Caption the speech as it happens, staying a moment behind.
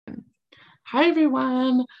Hi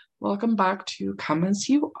everyone, welcome back to Come As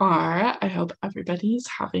You Are. I hope everybody's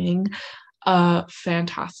having a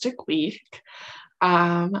fantastic week.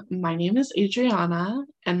 My name is Adriana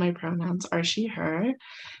and my pronouns are she, her.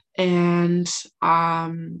 And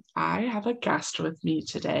I have a guest with me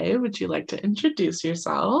today. Would you like to introduce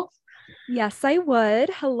yourself? Yes, I would.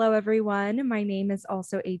 Hello, everyone. My name is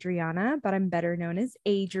also Adriana, but I'm better known as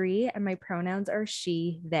Adri, and my pronouns are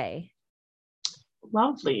she, they.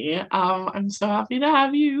 Lovely. I'm so happy to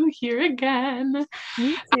have you here again.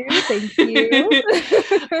 Me too. Thank you.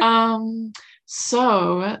 Um,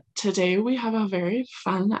 so today we have a very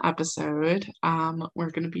fun episode.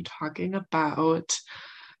 We're going to be talking about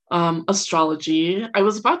astrology. I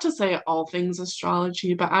was about to say all things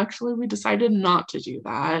astrology, but actually we decided not to do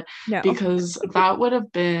that No, because that would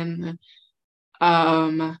have been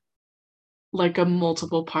um like a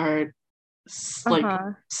multiple part like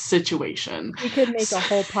uh-huh. situation. We could make So, a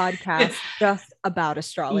whole podcast just about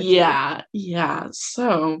astrology. yeah.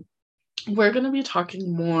 So we're going to be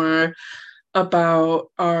talking more about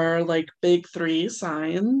our like big three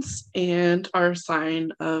signs and our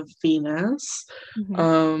sign of Venus, Mhm.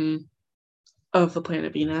 um, of the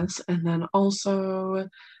planet Venus. And then also,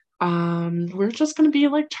 we're just going to be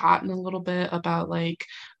like chatting a little bit about like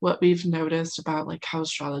what we've noticed about like how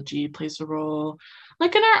astrology plays a role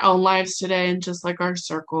like in our own lives today and just like our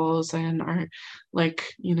circles and our like,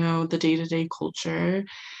 the day-to-day culture.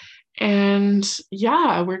 And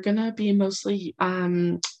yeah, we're gonna be mostly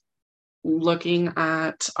looking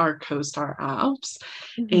at our CoStar apps.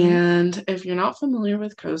 Mhm. And if you're not familiar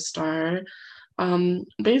with CoStar,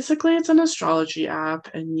 basically it's an astrology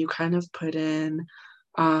app, and you kind of put in,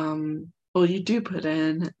 well, you do put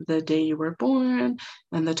in the day you were born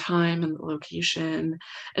and the time and the location,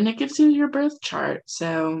 and it gives you your birth chart.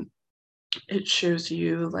 So it shows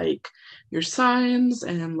you like your signs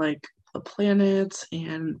and like the planets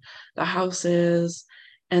and the houses.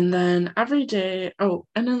 And then every day,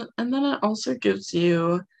 and then it also gives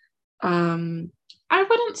you, um I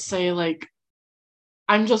wouldn't say like,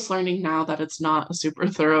 I'm just learning now that it's not a super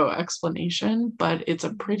thorough explanation, but it's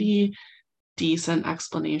a Mhm. pretty decent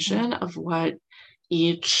explanation of what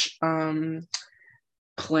each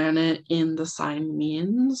planet in the sign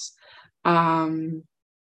means. Um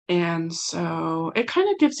And so it kind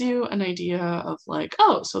of gives you an idea of like,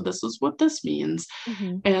 oh, so this is what this means.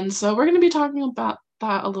 Mhm. And so we're going to be talking about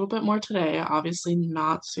that a little bit more today. Obviously,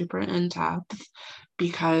 not super in depth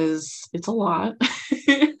because it's a lot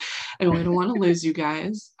and we don't want to lose you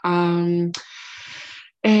guys.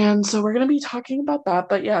 And so we're going to be talking about that.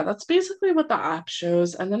 But yeah, that's basically what the app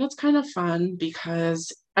shows. And then it's kind of fun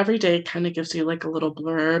because every day kind of gives you like a little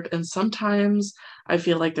blurb. And sometimes I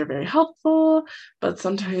feel like they're very helpful, but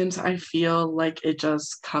sometimes I feel like it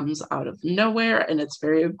just comes out of nowhere and it's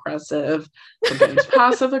very aggressive, sometimes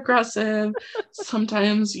passive aggressive.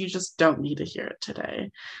 Sometimes you just don't need to hear it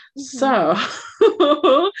today. Mhm.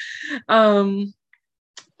 So, um,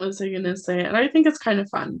 what was I gonna say? And I think it's kind of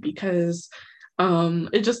fun because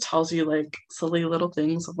it just tells you like silly little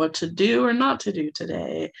things of what to do or not to do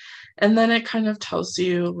today. And then it kind of tells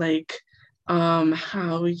you like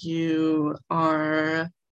how you are,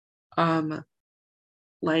 um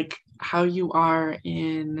like how you are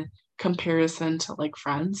in comparison to like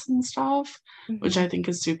friends and stuff, which Mhm. I think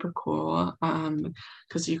is super cool.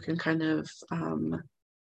 Because you can kind of,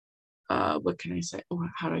 what can I say?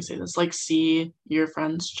 How do I say this? Like see your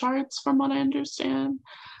friends' charts from what I understand,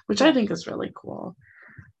 which I Yeah. think is really cool.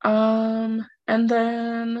 And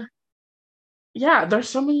then yeah, there's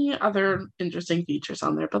so many other interesting features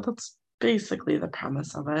on there, but that's basically the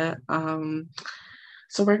premise of it.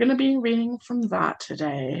 So we're gonna be reading from that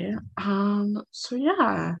today. So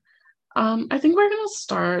yeah. I think we're gonna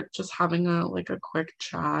start just having a like a quick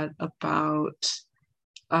chat about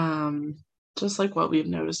um just like what we've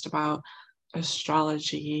noticed about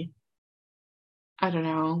astrology. I don't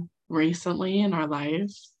know, recently in our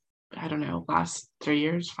life. I don't know, last 3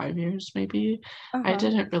 years, 5 years maybe. I Uh-huh.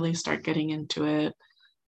 didn't really start getting into it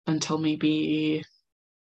until maybe,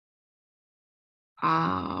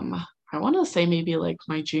 um I want to say maybe like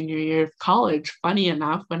my junior year of college. Funny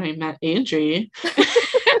enough, when I met Adri.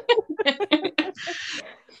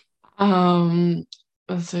 um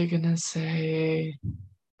what was I gonna say?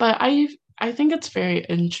 But I think it's very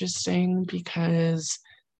interesting because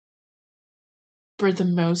for the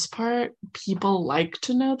most part, people like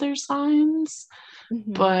to know their signs,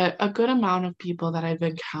 Mhm. but a good amount of people that I've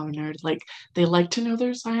encountered, like they like to know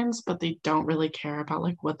their signs, but they don't really care about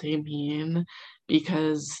like what they mean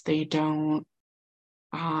because they don't,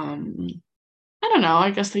 I don't know,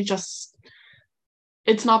 I guess they just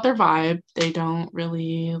it's not their vibe. They don't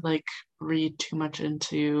really like read too much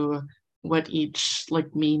into what each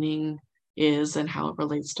like meaning is and how it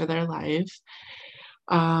relates to their life.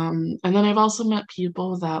 And then I've also met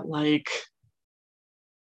people that like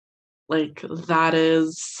that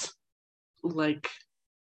is like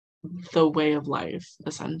the way of life Mm-hmm.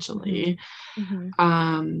 essentially. Mm-hmm.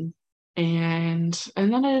 Um, and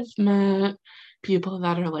then I've met people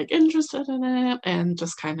that are like interested in it and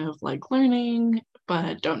just kind of like learning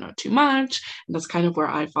but don't know too much. And that's kind of where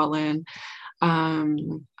I fall in.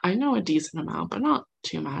 I know a decent amount, but not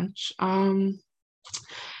too much. And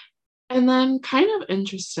then kind of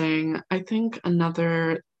interesting, I think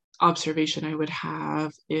another observation I would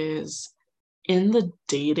have is in the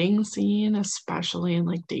dating scene, especially in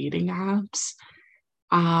like dating apps.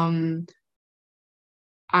 Um,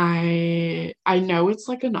 I know it's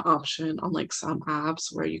like an option on like some apps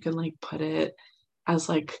where you can like put it as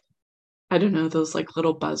like I don't know those like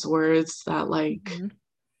little buzzwords that like Mm-hmm.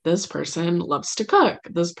 this person loves to cook,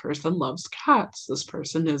 this person loves cats, this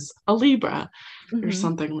person is a Libra or Mm-hmm.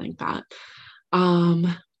 something like that. Um,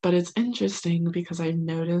 but it's interesting because I've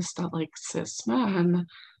noticed that like cis men,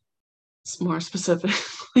 more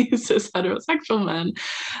specifically cis heterosexual men,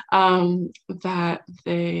 that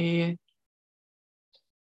they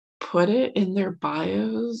put it in their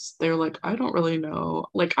bios. They're like, I don't really know.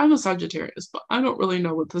 Like, I'm a Sagittarius, but I don't really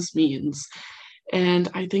know what this means. And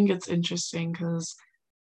I think it's interesting because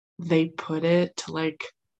they put it to like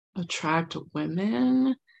attract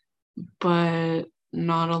women, but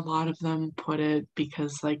not a lot of them put it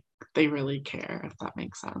because like they really care, if that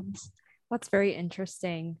makes sense. That's very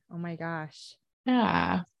interesting. Oh my gosh.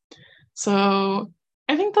 Yeah. So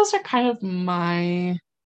I think those are kind of my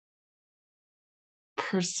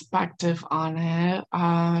perspective on it.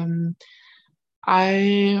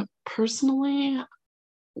 I personally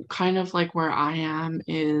kind of like where I am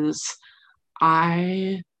is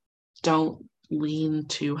I don't lean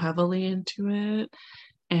too heavily into it.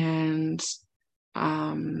 And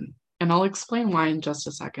um and I'll explain why in just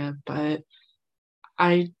a second, but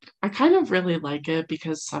I I kind of really like it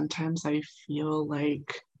because sometimes I feel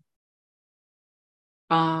like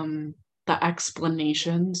um the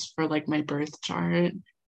explanations for like my birth chart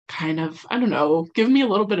kind of, I don't know, give me a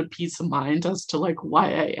little bit of peace of mind as to like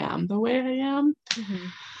why I am the way I am.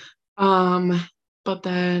 Mm-hmm. Um, but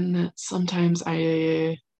then sometimes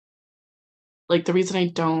I like the reason I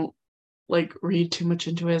don't like read too much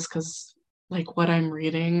into it is because like what I'm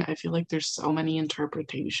reading, I feel like there's so many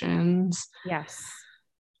interpretations Yes.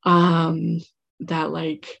 um that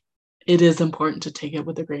like it is important to take it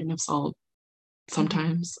with a grain of salt Mm-hmm.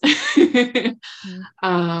 sometimes.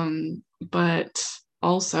 Mm-hmm. But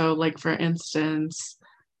also like for instance,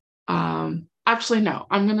 actually no,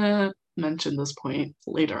 I'm gonna mention this point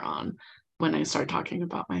later on when I start talking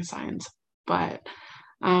about my signs. But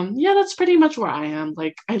yeah, that's pretty much where I am.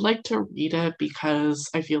 Like, I like to read it because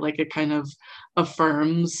I feel like it kind of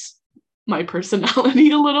affirms my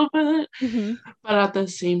personality a little bit. Mm-hmm. But at the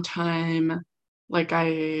same time, like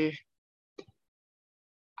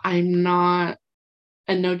I'm not,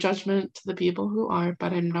 and no judgment to the people who are,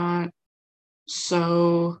 but I'm not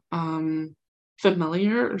so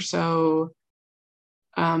familiar or so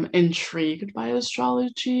intrigued by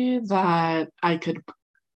astrology that I could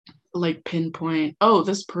like pinpoint, oh,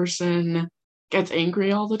 this person gets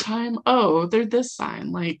angry all the time. Oh, they're this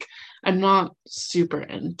sign. Like I'm not super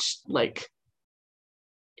like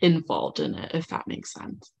involved in it, if that makes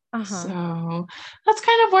sense. Uh-huh. So that's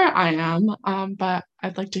kind of where I am. But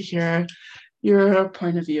I'd like to hear your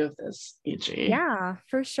point of view of this, EG. Yeah,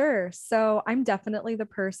 for sure. So I'm definitely the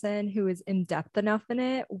person who is in depth enough in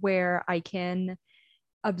it where I can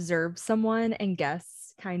observe someone and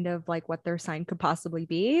guess kind of like what their sign could possibly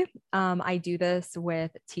be. I do this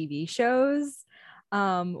with TV shows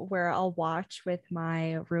where I'll watch with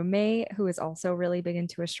my roommate who is also really big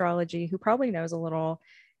into astrology, who probably knows a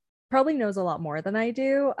lot more than I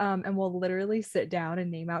do. And we'll literally sit down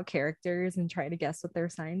and name out characters and try to guess what their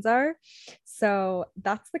signs are. So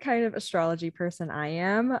that's the kind of astrology person I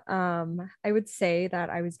am. I would say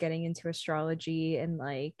that I was getting into astrology in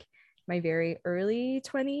like my very early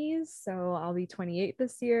 20s. So I'll be 28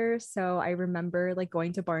 this year. So I remember like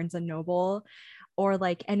going to Barnes and Noble or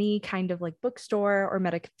like any kind of like bookstore or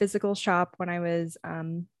metaphysical shop when I was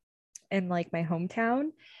in like my hometown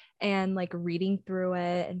and like reading through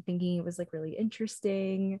it and thinking it was like really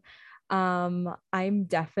interesting. I'm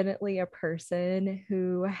definitely a person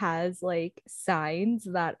who has like signs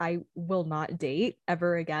that I will not date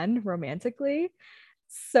ever again romantically.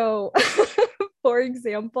 So, for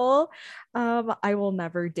example, I will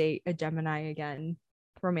never date a Gemini again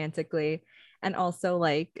romantically. And also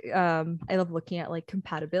like I love looking at like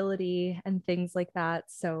compatibility and things like that.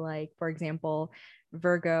 So like for example,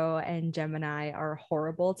 Virgo and Gemini are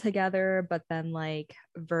horrible together, but then like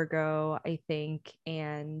Virgo, I think,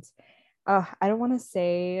 and I don't want to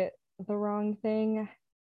say the wrong thing.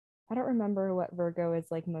 I don't remember what Virgo is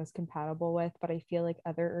like most compatible with, but I feel like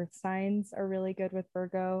other earth signs are really good with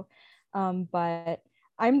Virgo. But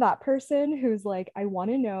I'm that person who's like, I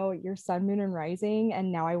want to know your sun, moon, and rising.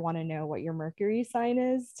 And now I want to know what your Mercury sign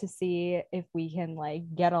is to see if we can like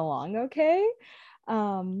get along okay.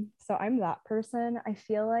 So I'm that person. I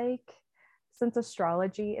feel like since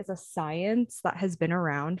astrology is a science that has been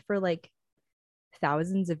around for like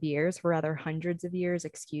thousands of years, or rather hundreds of years,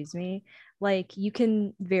 excuse me, like you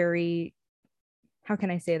can very, how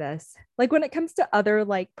can I say this? Like when it comes to other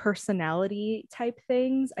like personality type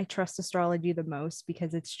things, I trust astrology the most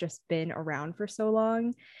because it's just been around for so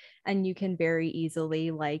long. And you can very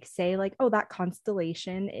easily like say like, oh, that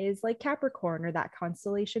constellation is like Capricorn or that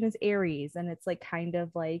constellation is Aries. And it's like kind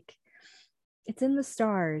of like it's in the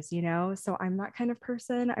stars, you know? So I'm that kind of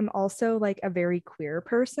person. I'm also like a very queer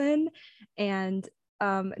person. And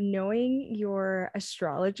knowing your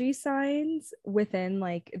astrology signs within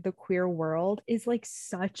like the queer world is like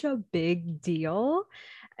such a big deal.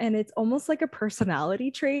 And it's almost like a personality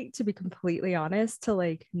trait, to be completely honest, to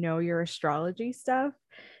like know your astrology stuff.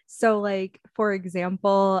 So, like, for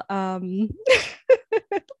example,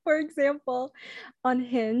 for example, on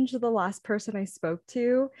Hinge, the last person I spoke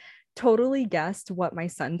to totally guessed what my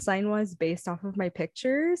sun sign was based off of my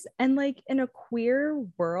pictures. And like in a queer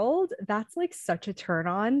world, that's like such a turn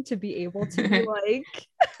on to be able to be like,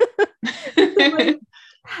 to like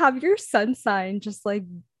have your sun sign just like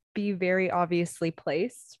be very obviously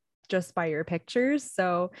placed just by your pictures.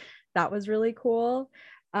 So that was really cool.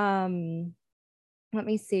 Um, let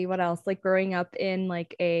me see what else. Like growing up in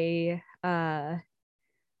like in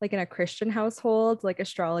a Christian household, like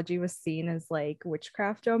astrology was seen as like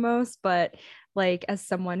witchcraft almost, but like as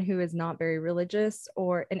someone who is not very religious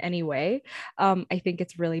or in any way, I think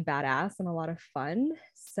it's really badass and a lot of fun.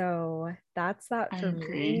 So that's that I for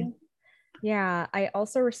agree. me. Yeah, I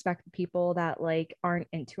also respect the people that like aren't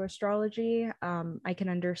into astrology. I can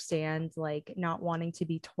understand like not wanting to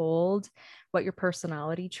be told what your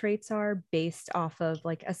personality traits are based off of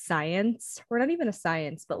like a science, or not even a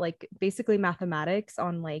science, but like basically mathematics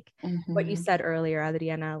on like what you Mm-hmm. said earlier,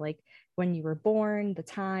 Adriana, like when you were born, the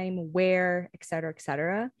time, where, et cetera, et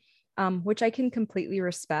cetera, which I can completely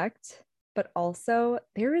respect. But also,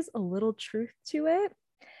 there is a little truth to it.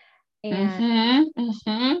 And Mm-hmm.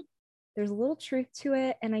 Mm-hmm. there's a little truth to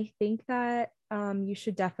it. And I think that you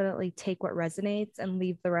should definitely take what resonates and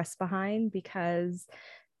leave the rest behind, because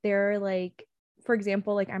they're like, for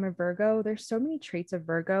example, like I'm a Virgo, there's so many traits of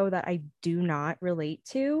Virgo that I do not relate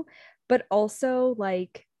to, but also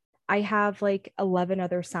like I have like 11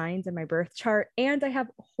 other signs in my birth chart, and I have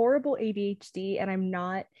horrible ADHD, and I'm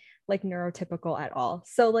not like neurotypical at all.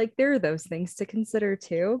 So like there are those things to consider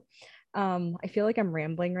too. I feel like I'm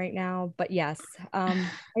rambling right now, but yes,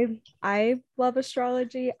 I love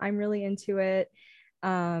astrology. I'm really into it.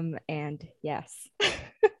 And yes.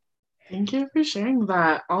 Thank you for sharing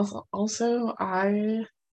that. Also, I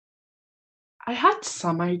had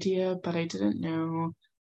some idea, but I didn't know,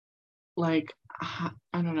 like, I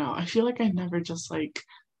don't know. I feel like I never just like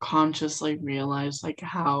consciously realized like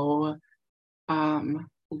how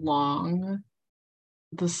long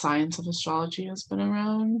the science of astrology has been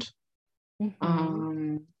around.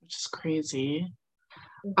 Mhm. Which is crazy.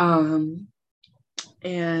 Mhm. Um,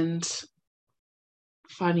 and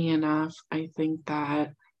funny enough, I think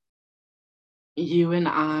that you and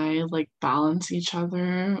I like balance each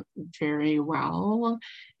other very well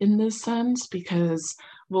in this sense because,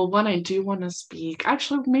 well, one, I do want to speak.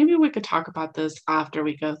 Actually, maybe we could talk about this after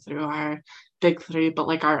we go through our big three, but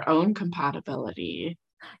like our own compatibility.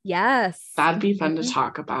 Yes. That'd be fun to Mhm.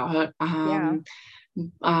 talk about. Yeah.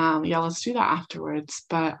 Yeah, let's do that afterwards.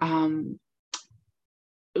 But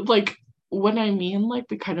like when I mean like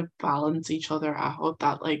we kind of balance each other out,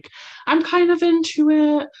 that like I'm kind of into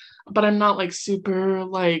it, but I'm not like super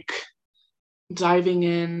like diving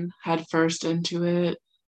in head first into it.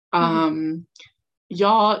 Mhm. Um,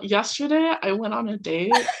 y'all, yesterday I went on a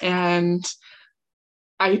date and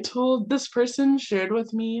I told this person shared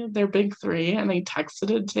with me their big three and I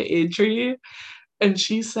texted it to Adri and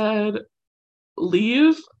she said,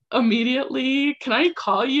 leave immediately. Can I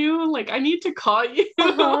call you? Like I need to call you.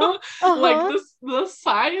 Uh-huh. Like Uh-huh. the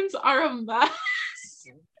signs are a mess.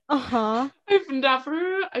 Uh-huh. I've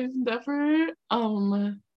never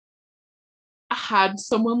had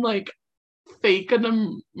someone like fake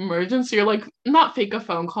an emergency or like not fake a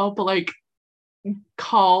phone call, but like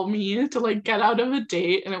call me to like get out of a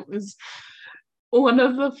date, and it was one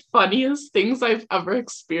of the funniest things I've ever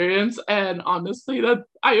experienced. And honestly, that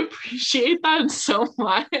I appreciate that so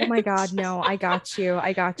much. Oh my God, no, I got you.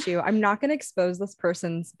 I got you. I'm not going to expose this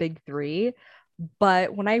person's big three,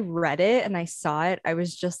 but when I read it and I saw it, I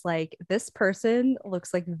was just like, this person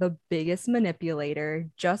looks like the biggest manipulator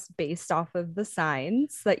just based off of the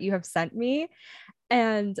signs that you have sent me.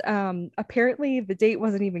 And apparently the date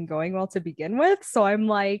wasn't even going well to begin with. So I'm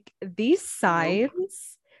like, these Nope.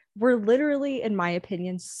 signs were literally, in my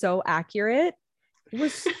opinion, so accurate. It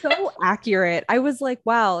was so accurate. I was like,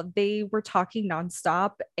 wow, they were talking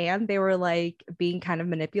nonstop and they were like being kind of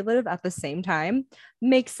manipulative at the same time.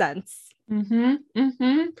 Makes sense. Mm-hmm.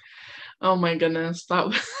 Mm-hmm. Oh my goodness. That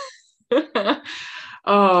was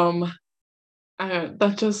um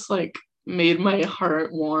that just like made my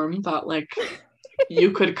heart warm that like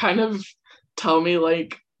you could kind of tell me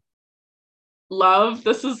like, love,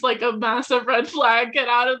 this is like a massive red flag, get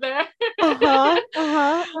out of there. Uh-huh.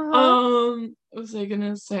 Uh-huh. Uh-huh. What was I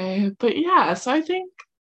gonna say? But yeah, so I think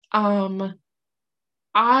um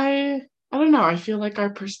I don't know, I feel like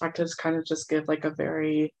our perspectives kind of just give like a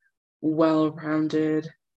very well-rounded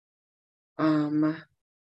um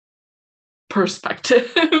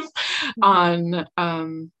perspective on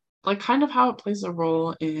like kind of how it plays a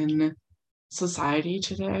role in society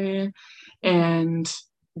today. And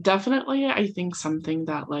definitely I think something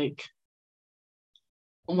that like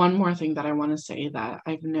one more thing that I want to say that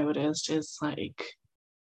I've noticed is like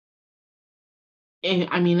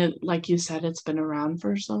I mean, like you said, it's been around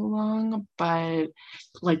for so long, but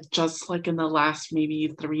like just like in the last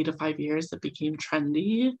maybe 3 to 5 years, it became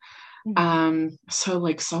trendy. Mhm. So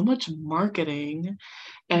like so much marketing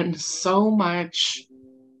and so much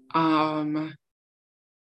um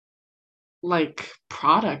like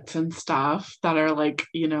products and stuff that are like,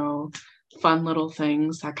 fun little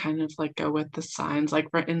things that kind of like go with the signs. Like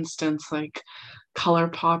for instance, like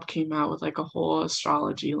ColourPop came out with like a whole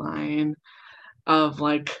astrology line of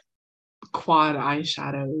like quad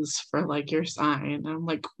eyeshadows for like your sign. And I'm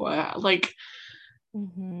like, what? Like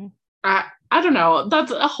Mhm. I don't know.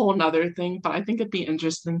 That's a whole nother thing, but I think it'd be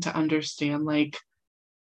interesting to understand like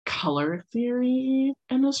color theory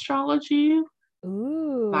in astrology. That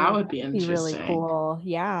Ooh, would that be would be really interesting. cool.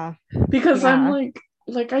 Yeah. Because I'm Yeah. like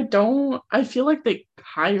I feel like they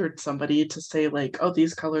hired somebody to say like, oh,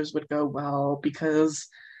 these colors would go well because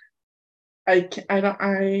I have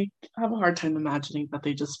a hard time imagining that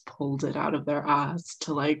they just pulled it out of their ass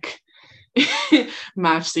to like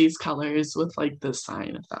match these colors with like this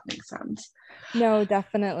sign, if that makes sense. No,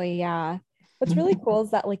 definitely. Yeah. What's really cool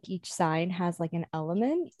is that like each sign has like an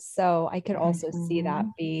element. So I could also see that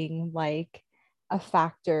Mhm, being like a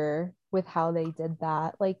factor with how they did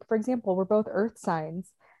that. Like, for example, we're both earth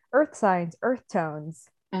signs, earth tones.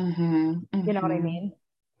 mhm, You know what I mhm. mean?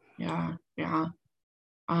 Yeah, yeah.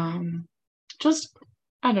 Um, just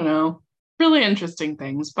I don't know, really interesting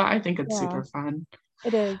things, but I think it's Yeah, super fun.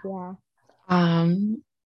 it is. Yeah. Um,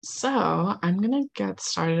 so I'm gonna get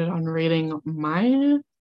started on reading my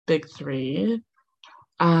big three.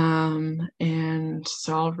 And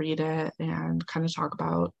so I'll read it and kind of talk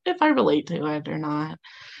about if I relate to it or not.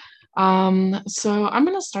 So I'm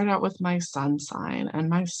gonna start out with my sun sign, and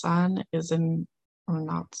my sun is in, or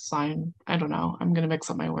not sign, I don't know, I'm gonna mix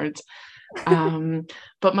up my words. Um,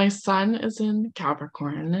 but my sun is in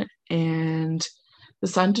Capricorn, and the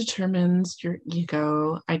sun determines your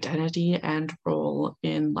ego, identity, and role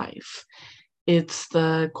in life. It's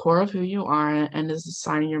the core of who you are and is the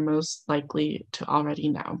sign you're most likely to already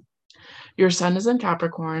know. Your sun is in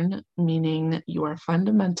Capricorn, meaning you are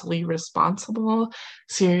fundamentally responsible,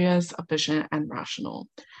 serious, efficient, and rational.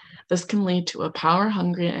 This can lead to a power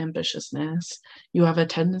hungry ambitiousness. You have a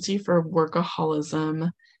tendency for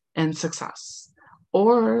workaholism and success,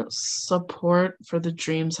 or support for the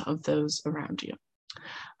dreams of those around you.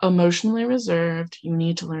 Emotionally reserved, you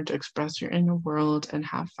need to learn to express your inner world and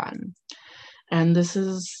have fun. And this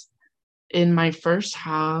is in my first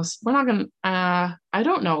house. We're not gonna I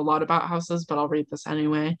don't know a lot about houses, but I'll read this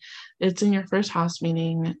anyway. It's in your first house,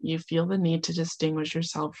 meaning you feel the need to distinguish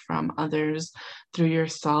yourself from others through your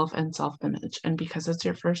self and self-image. And because it's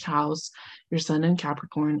your first house, your sun in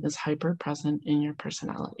Capricorn is hyper present in your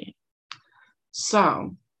personality.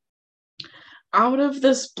 So out of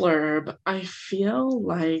this blurb, I feel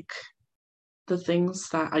like the things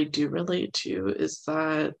that I do relate to is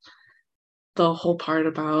that the whole part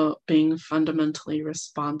about being fundamentally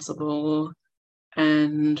responsible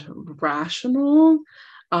and rational.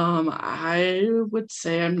 I would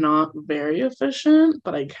say I'm not very efficient,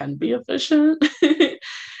 but I can be efficient.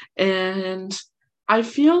 And I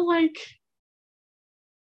feel like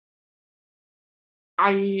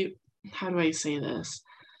how do I say this?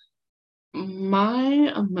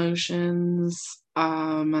 My emotions,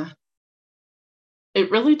 it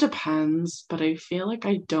really depends, but I feel like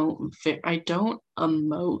I don't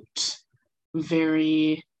emote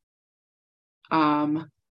very um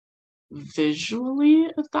visually,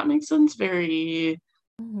 if that makes sense. Very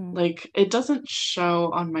Mhm. like it doesn't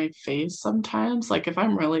show on my face sometimes. Like if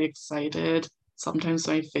I'm really excited, sometimes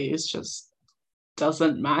my face just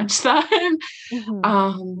doesn't match that.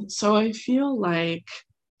 Mhm. So I feel like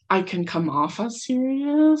I can come off as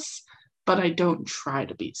serious, but I don't try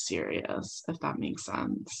to be serious, if that makes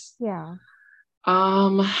sense. Yeah.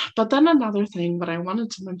 Um, but then another thing that I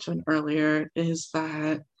wanted to mention earlier is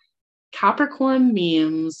that Capricorn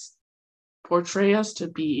memes portray us to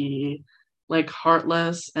be like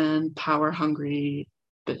heartless and power hungry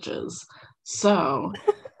bitches. So,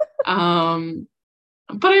 um,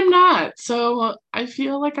 but I'm not. So I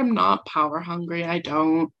feel like I'm not power hungry. I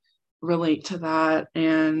don't relate to that.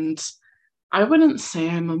 And I wouldn't say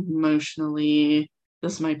I'm emotionally,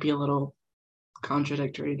 this might be a little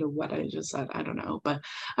contradictory to what I just said. I don't know. But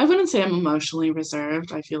I wouldn't say I'm emotionally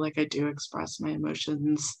reserved. I feel like I do express my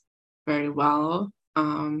emotions very well.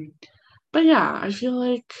 But yeah, I feel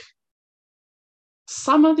like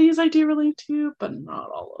some of these I do relate to, but not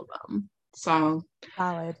all of them. So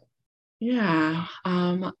Valid. yeah.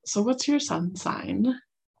 So what's your sun sign?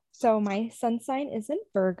 So my sun sign is in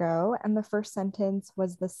Virgo, and the first sentence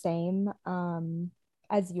was the same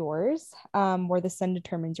as yours, where the sun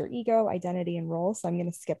determines your ego, identity, and role. So I'm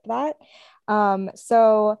going to skip that.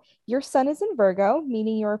 So your sun is in Virgo,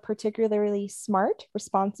 meaning you're particularly smart,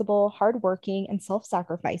 responsible, hardworking, and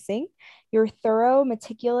self-sacrificing. You're thorough,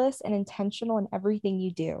 meticulous, and intentional in everything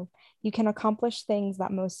you do. You can accomplish things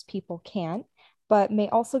that most people can't, but may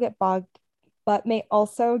also get bogged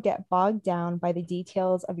down by the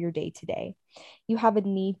details of your day to day. You have a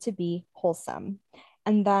need to be wholesome.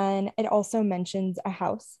 And then it also mentions a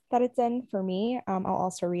house that it's in for me. I'll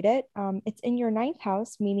also read it. It's in your ninth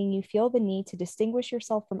house, meaning you feel the need to distinguish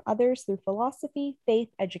yourself from others through philosophy, faith,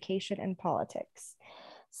 education, and politics.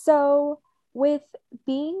 So, with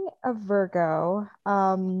being a Virgo,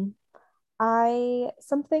 I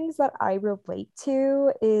some things that I relate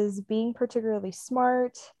to is being particularly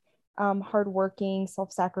smart, hardworking,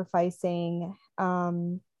 self-sacrificing.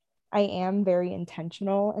 I am very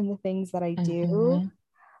intentional in the things that I do.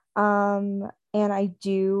 Mm-hmm. And I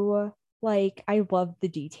do like I love the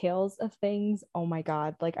details of things. Oh my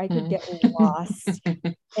God, like I could get lost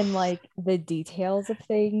in like the details of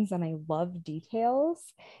things and I love details.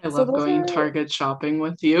 I So love those going are Target shopping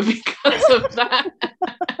with you because of that.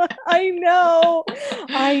 I know.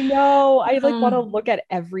 I know. I like want to Um, look at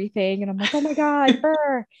everything and I'm like, oh my God,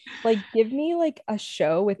 Burr. Like give me like a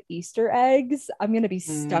show with Easter eggs. I'm gonna be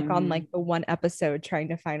stuck on mm. like the one episode trying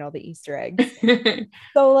to find all the Easter eggs.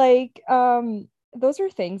 So like those are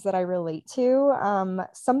things that I relate to.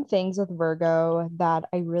 Some things with Virgo that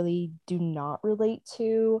I really do not relate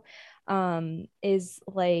to is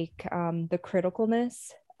like the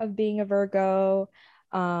criticalness of being a Virgo.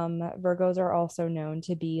 Virgos are also known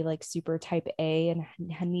to be like super type A and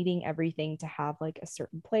needing everything to have like a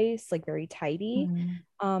certain place, like very tidy.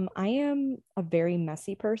 Mm. I am a very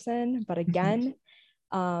messy person, but again,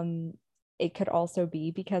 um, it could also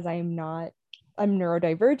be because I'm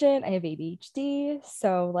neurodivergent, I have ADHD.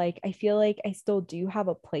 So like I feel like I still do have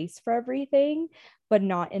a place for everything, but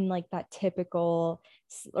not in like that typical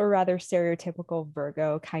or rather stereotypical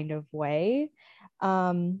Virgo kind of way.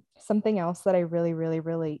 Something else that I really, really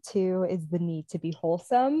relate to is the need to be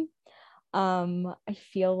wholesome. I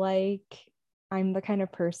feel like I'm the kind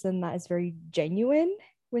of person that is very genuine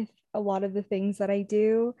with a lot of the things that I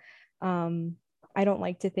do. Um, I don't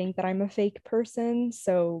like to think that I'm a fake person.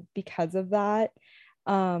 So, because of that,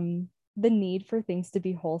 the need for things to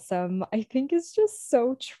be wholesome, I think is just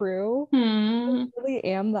so true. I Mm. really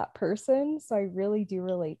am that person. So, I really do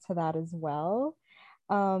relate to that as well.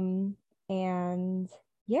 And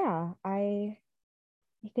yeah, I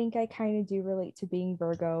think I kind of do relate to being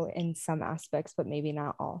Virgo in some aspects, but maybe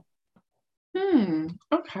not all.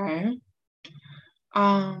 Okay.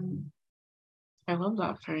 Um, I love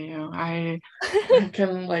that for you. I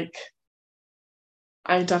can like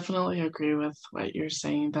I definitely agree with what you're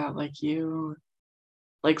saying that like you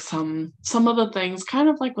like some of the things kind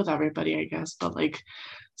of like with everybody I guess, but like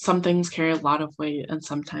some things carry a lot of weight and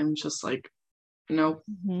sometimes just like nope,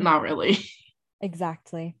 Mhm. not really.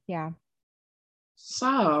 Exactly. Yeah.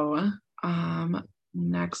 So,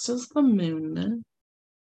 next is the moon.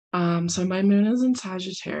 So my moon is in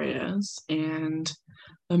Sagittarius and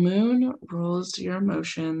The moon rules your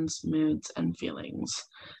emotions, moods, and feelings.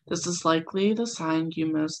 This is likely the sign you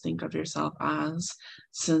most think of yourself as,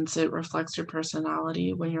 since it reflects your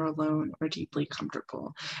personality when you're alone or deeply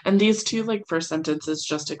comfortable. And these two, like, first sentences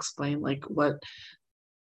just explain, like, what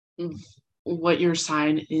your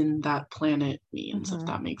sign in that planet means, if Mm-hmm.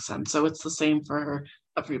 that makes sense. So it's the same for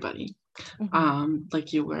everybody, Mm-hmm.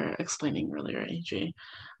 like you were explaining earlier, AJ.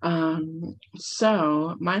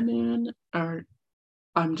 So my moon, or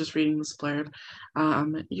I'm just reading this blurb.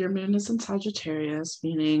 Your moon is in Sagittarius,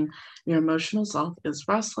 meaning your emotional self is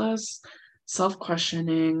restless, self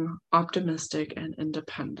questioning, optimistic, and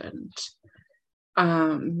independent.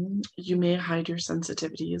 You may hide your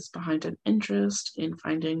sensitivities behind an interest in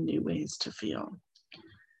finding new ways to feel.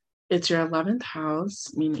 It's your 11th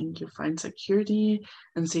house, meaning you find security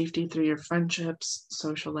and safety through your friendships,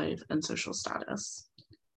 social life, and social status.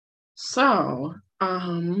 So,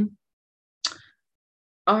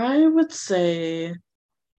 I would say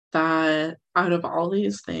that out of all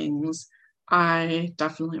these things, I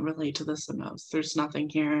definitely relate to this the most. There's nothing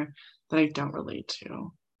here that I don't relate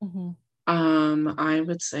to. Mm-hmm. I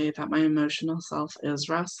would say that my emotional self is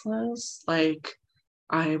restless. Like,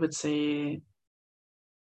 I would say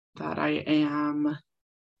that I am,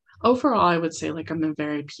 overall, I would say, like, I'm a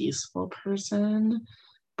very peaceful person.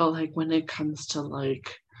 But, like, when it comes to,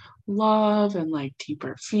 like, love and, like,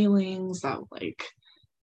 deeper feelings that, like,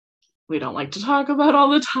 we don't like to talk about all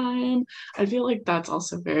the time, I feel like that's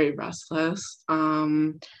also very restless.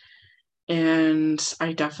 And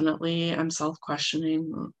I definitely am self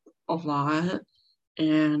questioning a lot.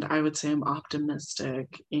 And I would say I'm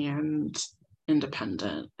optimistic and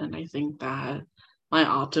independent. And I think that my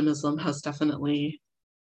optimism has definitely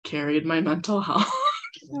carried my mental health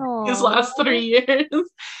these Aww. last 3 years.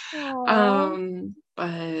 Aww.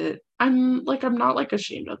 But I'm not like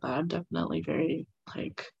ashamed of that. I'm definitely very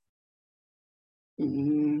like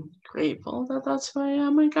grateful that that's who I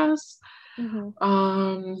am, I guess. Mm-hmm.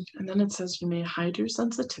 And then it says you may hide your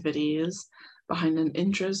sensitivities behind an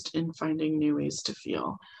interest in finding new ways to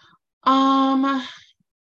feel. I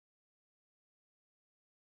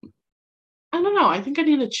don't know. I think I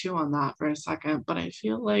need to chew on that for a second, but I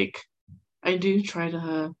feel like I do try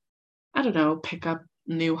to, I don't know, pick up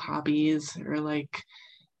new hobbies or like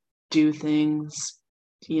do things,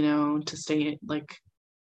 to stay like,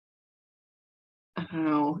 I don't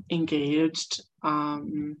know, engaged. I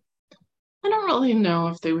don't really know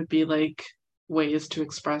if they would be like ways to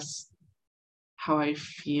express how I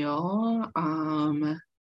feel. I'm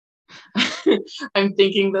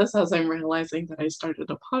thinking this as I'm realizing that I started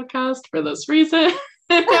a podcast for this reason.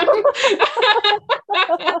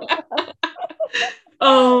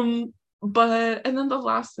 um, but and then the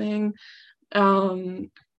last thing,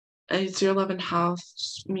 um, it's your 11th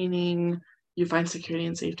house, meaning you find security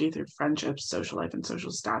and safety through friendships, social life, and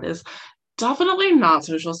social status. Definitely not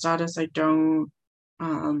social status. I don't.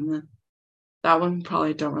 Um, that one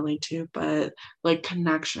probably don't relate to, but like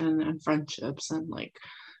connection and friendships and like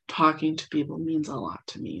talking to people means a lot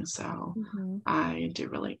to me. So Mm-hmm. I do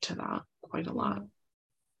relate to that quite a lot.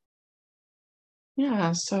 Yeah.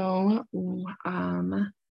 Yeah. So,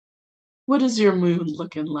 what is your mood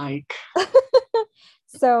looking like?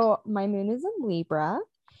 So my moon is in Libra.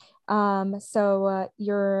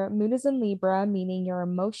 Your moon is in Libra, meaning your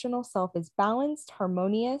emotional self is balanced,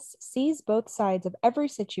 harmonious, sees both sides of every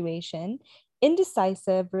situation,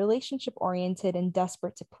 indecisive, relationship oriented, and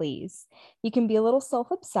desperate to please. You can be a little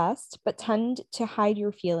self obsessed, but tend to hide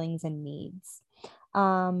your feelings and needs.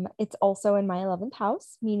 It's also in my 11th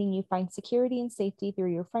house, meaning you find security and safety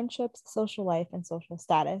through your friendships, social life, and social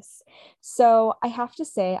status. So I have to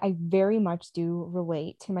say, I very much do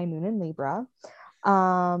relate to my moon in Libra.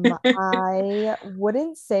 I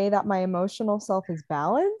wouldn't say that my emotional self is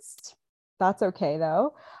balanced. That's okay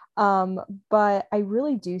though. Um, but I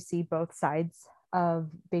really do see both sides of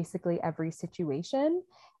basically every situation,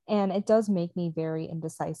 and it does make me very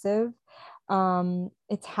indecisive.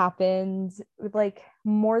 It's happened like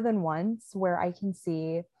more than once where I can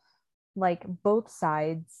see like both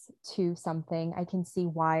sides to something. I can see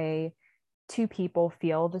why two people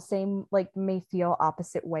feel the same, like may feel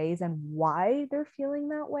opposite ways and why they're feeling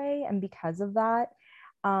that way. And because of that,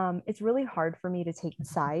 it's really hard for me to take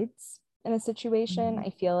sides in a situation. I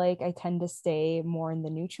feel like I tend to stay more in the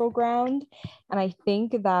neutral ground. And I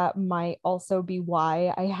think that might also be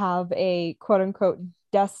why I have a quote unquote,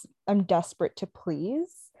 I'm desperate to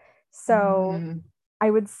please. So Mm, I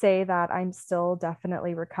would say that I'm still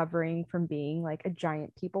definitely recovering from being like a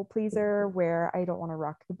giant people pleaser where I don't want to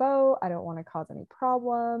rock the boat. I don't want to cause any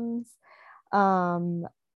problems. Um,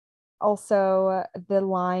 Also, the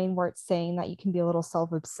line where it's saying that you can be a little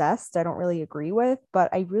self-obsessed, I don't really agree with,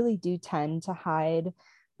 but I really do tend to hide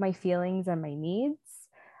my feelings and my needs.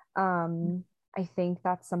 Um, I think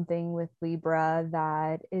that's something with Libra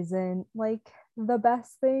that isn't like the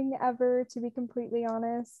best thing ever, to be completely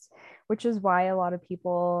honest, which is why a lot of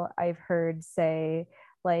people I've heard say,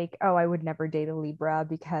 like, oh, I would never date a Libra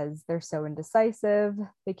because they're so indecisive.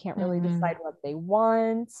 They can't really Mm-hmm. decide what they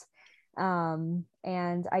want.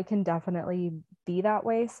 And I can definitely be that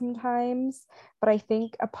way sometimes. But I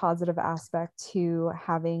think a positive aspect to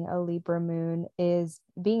having a Libra moon is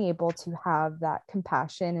being able to have that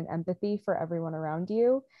compassion and empathy for everyone around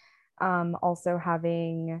you. Also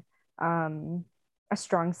having a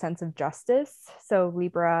strong sense of justice. So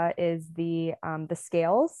Libra is the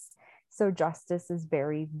scales. So justice is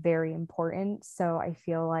very, very important. So I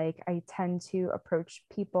feel like I tend to approach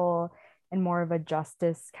people in more of a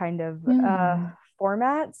justice kind of Mm-hmm.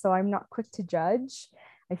 format. So I'm not quick to judge.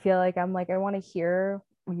 I feel like I'm like, I want to hear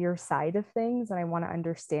your side of things and I want to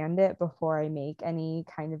understand it before I make any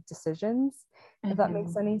kind of decisions, if that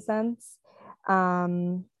makes Mm-hmm. any sense.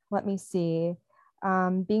 Let me see.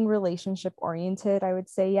 Being relationship oriented, I would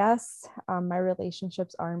say yes. My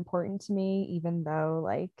relationships are important to me, even though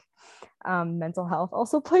like mental health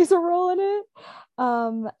also plays a role in it.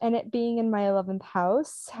 And it being in my 11th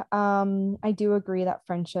house, I do agree that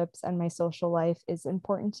friendships and my social life is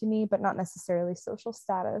important to me, but not necessarily social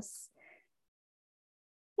status.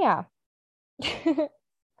 Yeah.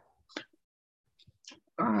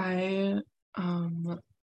 I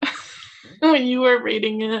when you were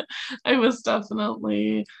reading it, I was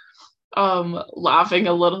definitely laughing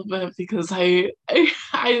a little bit because I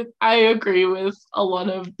agree with a lot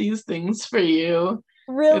of these things for you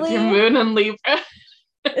with your Really? moon and Libra.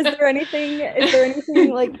 Is there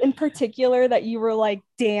anything like in particular that you were like,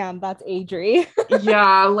 damn, that's Adri?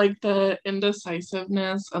 Yeah, like the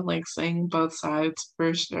indecisiveness and like saying both sides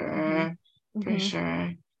for Mm-hmm. sure. For Mm-hmm.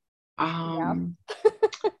 sure. Yeah. Um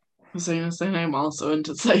I was gonna say I'm also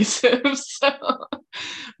indecisive, so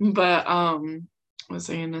but I was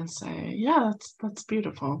gonna say, yeah, that's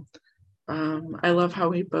beautiful. I love how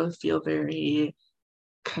we both feel very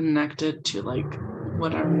connected to like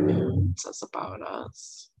what our moon says about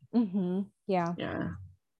us. Mm-hmm. Yeah. Yeah.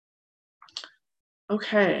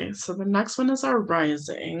 Okay, so the next one is our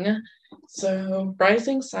rising. So,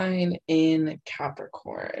 rising sign in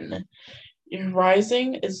Capricorn. Your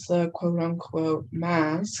rising is the quote unquote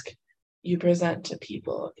mask you present to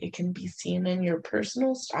people. It can be seen in your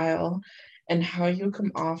personal style and how you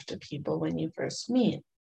come off to people when you first meet.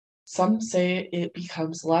 Some say it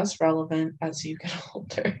becomes less relevant as you get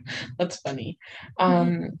older. That's funny.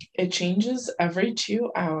 It changes every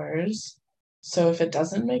 2 hours. So if it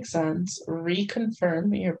doesn't make sense,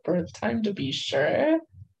 reconfirm your birth time to be sure.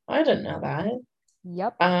 I didn't know that.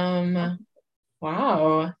 Yep.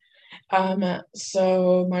 Wow.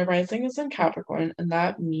 So my rising is in Capricorn, and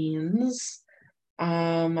that means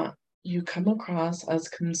you come across as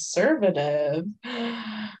conservative,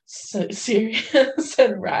 so serious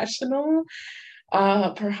and rational,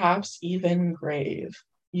 perhaps even grave.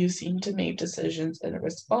 You seem to make decisions in a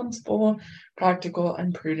responsible, practical,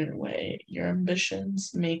 and prudent way. Your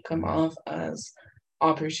ambitions may come off as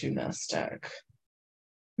opportunistic.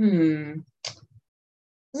 Hmm.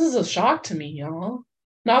 This is a shock to me, y'all.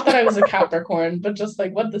 Not that I was a Capricorn, but just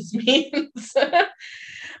like what this means.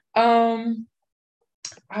 um,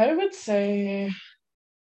 I would say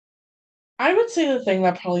the thing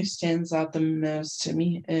that probably stands out the most to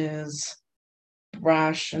me is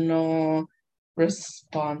rational,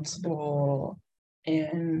 responsible,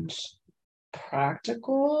 and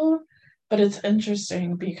practical. But it's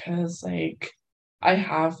interesting because like I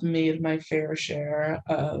have made my fair share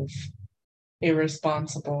of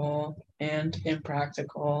irresponsible and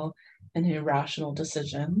impractical and irrational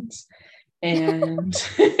decisions. And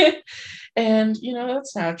and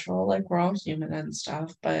that's natural, like we're all human and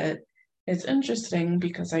stuff, but it's interesting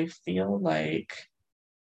because I feel like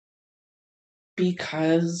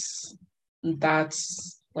because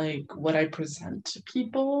that's like what I present to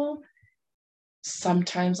people,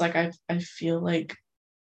 sometimes like I feel like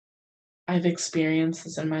I've experienced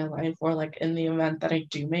this in my life where like in the event that I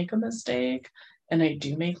do make a mistake and I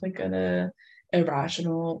do make like an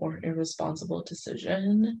irrational or irresponsible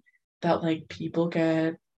decision, that like people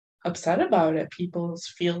get upset about it.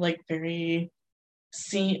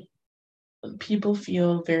 See People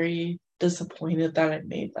feel very disappointed that I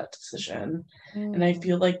made that decision. And I Mm,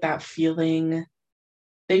 feel like that feeling,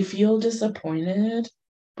 they feel disappointed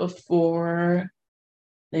before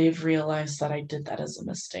they've realized that I did that as a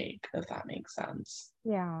mistake, if that makes sense.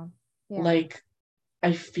 yeah. Yeah. Like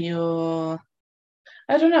I feel,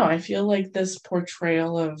 I don't know, I feel like this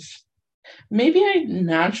portrayal of maybe I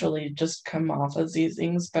naturally just come off as these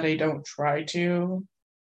things, but I don't try to.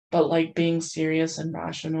 But like being serious and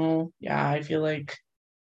rational, yeah, I feel like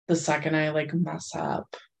the second I like mess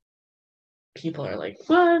up, people are like,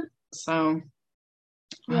 what? So,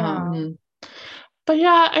 Yeah. um, but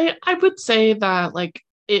yeah, I would say that like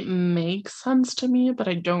it makes sense to me, but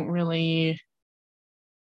I don't really,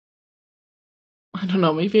 I don't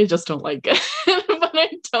know, maybe I just don't like it. But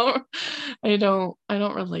I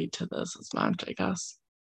don't relate to this as much, I guess.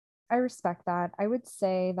 I respect that. I would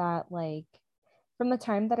say that like from the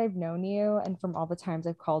time that I've known you and from all the times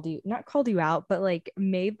I've called you, not called you out, but like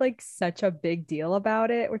made like such a big deal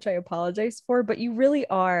about it, which I apologize for, but you really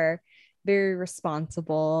are very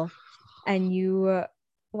responsible and you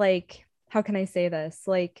like how can I say this?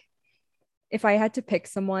 Like if I had to pick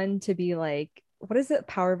someone to be like, what is it,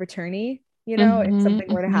 power of attorney? You know, if Mm-hmm, something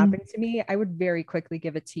were to mm-hmm. happen to me, I would very quickly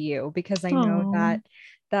give it to you because I know Oh,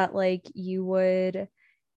 that like you would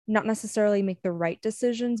not necessarily make the right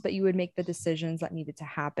decisions, but you would make the decisions that needed to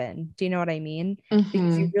happen. Do you know what I mean?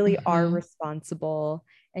 Because you mm-hmm, really are mm-hmm, responsible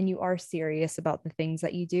and you are serious about the things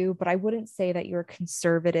that you do. But I wouldn't say that you're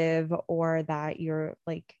conservative or that you're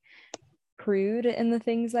like prude in the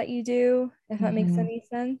things that you do, if that makes mm-hmm. any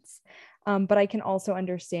sense. But I can also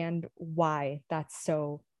understand why that's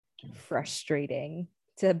so frustrating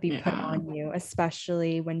to be put Yeah. on you,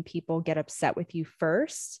 especially when people get upset with you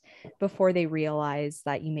first before they realize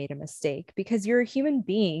that you made a mistake because you're a human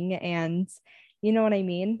being and you know what I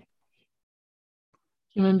mean?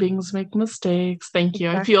 Human beings make mistakes. Thank you.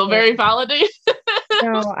 I feel Exactly. very validated.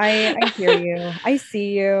 No, I hear you. I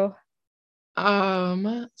see you.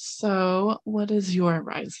 So what is your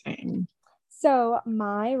rising? So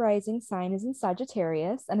my rising sign is in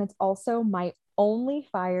Sagittarius, and it's also my only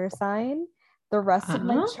fire sign. The rest of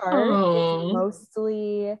my chart is Oh,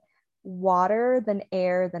 mostly water, then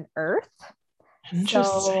air, then earth. So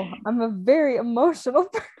interesting. I'm a very emotional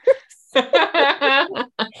person.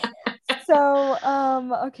 So,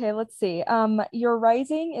 okay, let's see. Your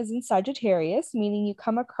rising is in Sagittarius, meaning you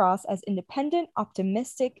come across as independent,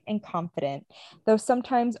 optimistic, and confident, though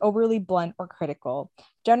sometimes overly blunt or critical.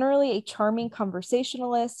 Generally a charming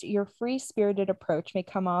conversationalist, your free-spirited approach may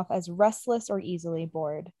come off as restless or easily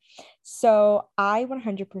bored. So, I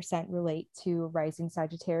 100% relate to rising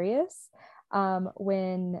Sagittarius.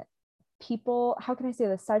 When people, how can I say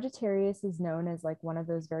this? Sagittarius is known as like one of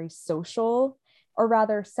those very social, or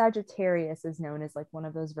rather, Sagittarius is known as like one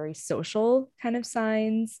of those very social kind of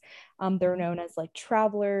signs. They're known as like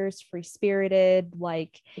travelers, free spirited.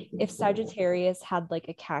 Like if Sagittarius had like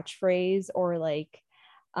a catchphrase or like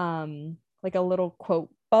a little quote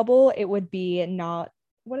bubble, it would be not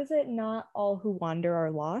what is it? Not all who wander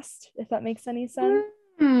are lost, if that makes any sense.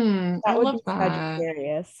 I That would love be that.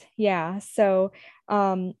 Sagittarius. Yeah. So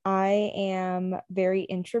I am very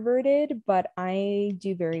introverted, but I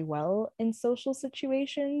do very well in social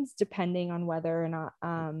situations, depending on whether or not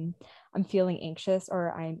I'm feeling anxious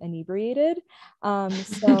or I'm inebriated.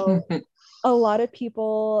 So a lot of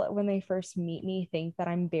people, when they first meet me, think that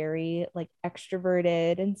I'm very like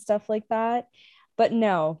extroverted and stuff like that. But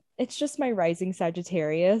no, it's just my rising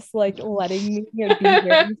Sagittarius, like letting me be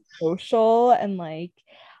very social and like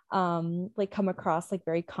come across like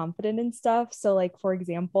very confident and stuff. So like for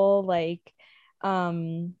example,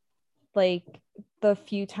 um like the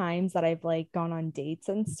few times that I've like gone on dates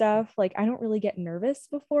and stuff, like I don't really get nervous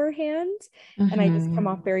beforehand and I just come Hmm.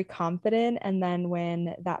 off very confident. And then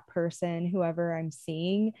when that person, whoever I'm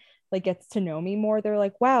seeing, like gets to know me more, they're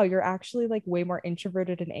like, wow, you're actually like way more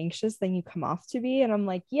introverted and anxious than you come off to be. And I'm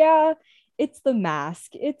like, yeah, it's the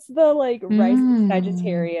mask. It's the like rising Mm.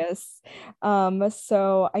 Sagittarius.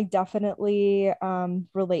 So I definitely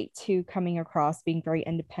relate to coming across being very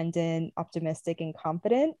independent, optimistic, and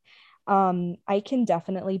confident. I can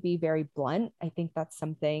definitely be very blunt. I think that's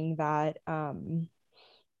something that I'm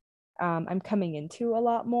coming into a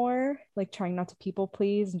lot more, like trying not to people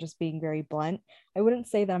please and just being very blunt. I wouldn't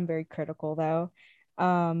say that I'm very critical though.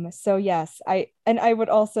 So yes, I would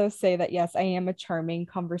also say that yes, I am a charming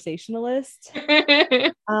conversationalist.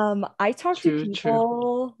 I talk to True, true.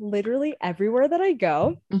 people literally everywhere that I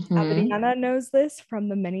go. Hmm. Adriana knows this from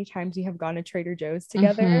the many times we have gone to Trader Joe's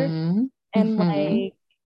together. Hmm. And Hmm. like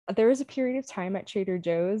there was a period of time at Trader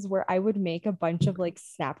Joe's where I would make a bunch of like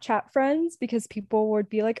Snapchat friends because people would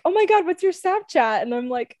be like, "Oh my God, what's your Snapchat?" And I'm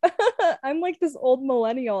like, I'm like this old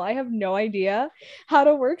millennial. I have no idea how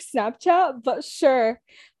to work Snapchat, but sure,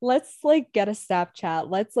 let's like get a Snapchat.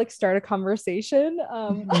 Let's like start a conversation.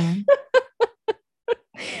 Hmm.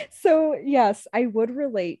 So So, yes, I would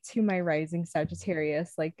relate to my rising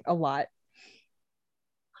Sagittarius like a lot.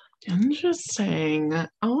 Interesting.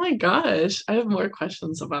 Oh my gosh. I have more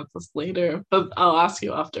questions about this later, but I'll ask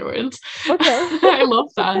you afterwards. Okay. I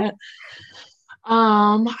love that.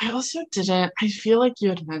 I also didn't, I feel like you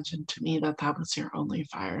had mentioned to me that that was your only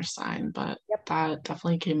fire sign, but Yep. that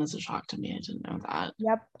definitely came as a shock to me. I didn't know that.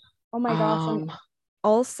 Yep. Oh my gosh. And Um,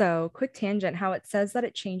 also, quick tangent, how it says that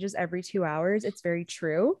it changes every 2 hours. It's very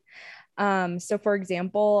true. So for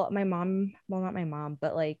example, my mom, well, not my mom,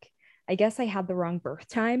 but like I guess I had the wrong birth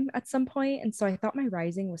time at some point, and so I thought my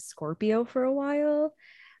rising was Scorpio for a while.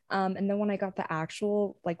 And then when I got the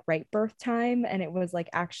actual like right birth time, and it was like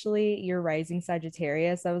actually your rising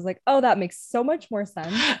Sagittarius, I was like, oh, that makes so much more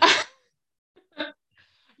sense.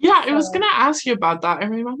 yeah, I was gonna So ask you about that. I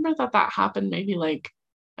remember that that happened maybe like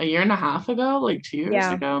a year and a half ago, like 2 years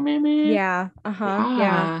yeah, ago, maybe. yeah, uh-huh, yeah.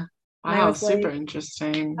 Yeah. And I Wow, was super like,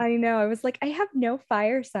 interesting. I know, I was like, I have no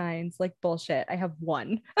fire signs. Like bullshit. I have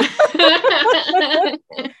one.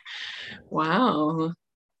 Wow.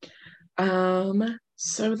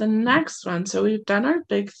 So the next one, so we've done our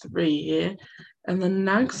big three, and the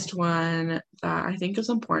next one that I think is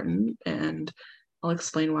important, and I'll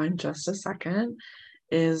explain why in just a second,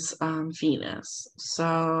 is Venus.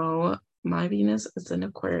 So my Venus is in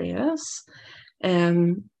Aquarius,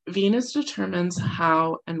 and Venus determines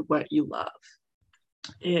how and what you love.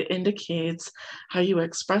 It indicates how you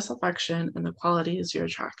express affection and the qualities you're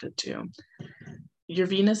attracted to. Your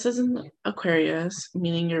Venus is in Aquarius,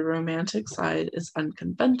 meaning your romantic side is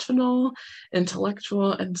unconventional,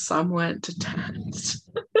 intellectual, and somewhat detached.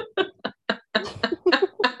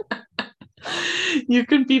 You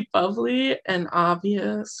can be bubbly and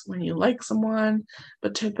obvious when you like someone,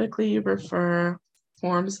 but typically you prefer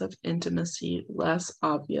forms of intimacy less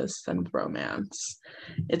obvious than romance.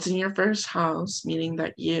 It's in your first house, meaning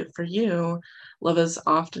that for you, love is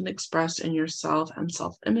often expressed in yourself and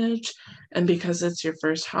self-image, and because it's your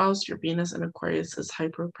first house, your Venus in Aquarius is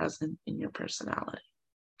hyper present in your personality.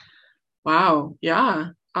 Wow, yeah.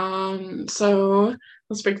 So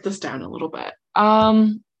let's break this down a little bit.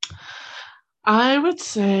 I would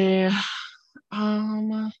say,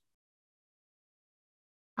 um,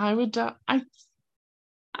 I would, uh,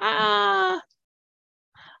 I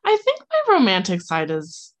think my romantic side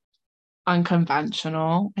is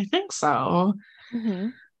unconventional. I think so.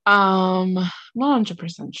 Mhm. Not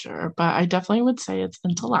 100% sure, but I definitely would say it's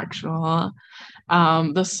intellectual.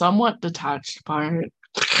 The somewhat detached part.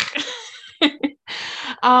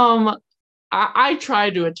 um, I try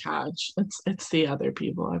to attach. It's the other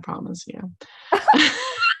people, I promise you.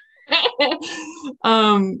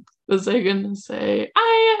 Was I gonna say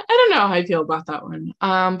I don't know how I feel about that one.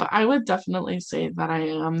 But I would definitely say that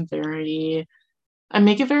I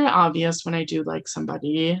make it very obvious when I do like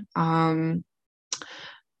somebody.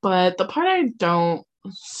 But the part I don't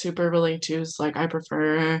super relate to is like I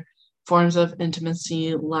prefer forms of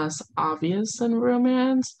intimacy less obvious than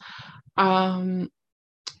romance. Um,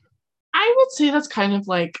 I would say that's kind of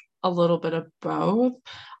like a little bit of both.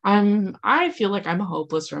 I feel like I'm a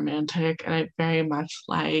hopeless romantic and I very much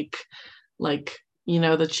like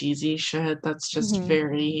the cheesy shit that's just Mhm.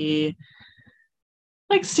 very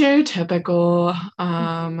like stereotypical.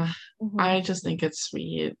 Mhm. I just think it's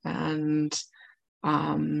sweet and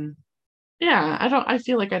um yeah, I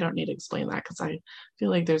feel like I don't need to explain that because I feel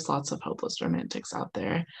like there's lots of hopeless romantics out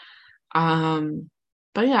there. Um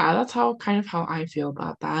but yeah, that's how kind of how I feel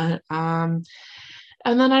about that.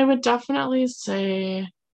 And then I would definitely say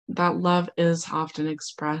that love is often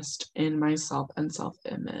expressed in myself and self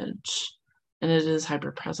image, and it is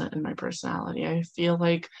hyper present in my personality. I feel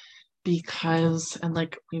like because, and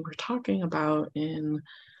like we were talking about in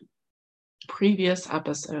previous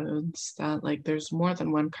episodes, that like there's more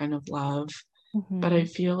than one kind of love, but I Mhm.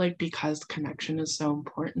 feel like because connection is so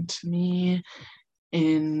important to me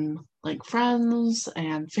in like friends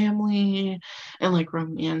and family and like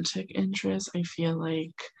romantic interests, I feel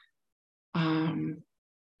like um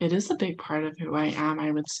it is a big part of who I am.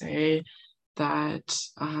 I would say that,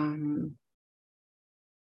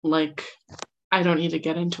 like, I don't need to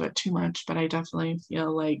get into it too much, but I definitely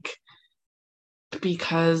feel like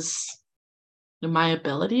because my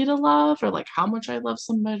ability to love or like how much I love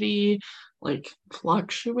somebody like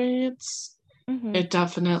fluctuates, Mhm. it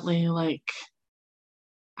definitely like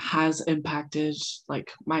has impacted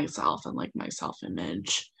like myself and like my self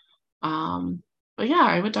image. Um, but yeah,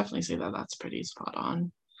 I would definitely say that that's pretty spot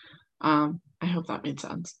on. I hope that made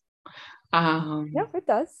sense. Yeah, Um, it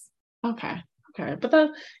does. okay, okay. But then,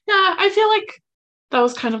 yeah, I feel like that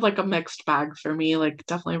was kind of like a mixed bag for me, like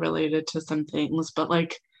definitely related to some things, but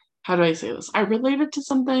like how do I say this? I related to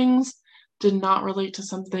some things, did not relate to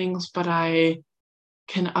some things, but I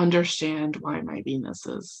can understand why my Venus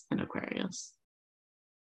is in Aquarius.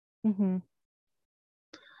 Mm-hmm.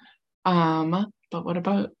 But what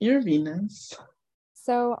about your Venus?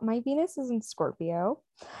 So my Venus is in Scorpio.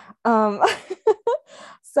 Um,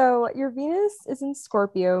 so your Venus is in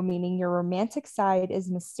Scorpio, meaning your romantic side is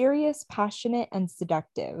mysterious, passionate, and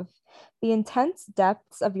seductive. The intense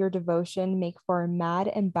depths of your devotion make for a mad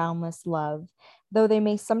and boundless love, though they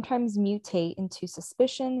may sometimes mutate into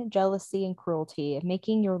suspicion, jealousy, and cruelty,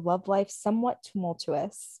 making your love life somewhat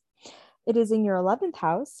tumultuous. It is in your 11th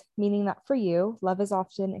house, meaning that for you, love is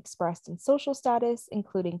often expressed in social status,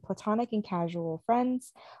 including platonic and casual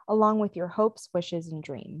friends, along with your hopes, wishes, and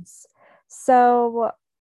dreams. So,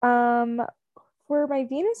 um, for my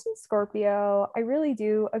Venus in Scorpio, I really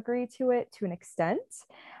do agree to it to an extent.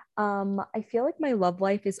 I feel like my love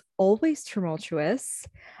life is always tumultuous.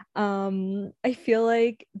 I feel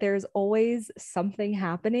like there's always something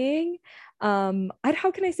happening. How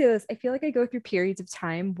can I say this? I feel like I go through periods of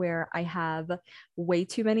time where I have way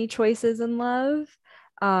too many choices in love.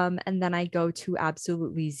 And then I go to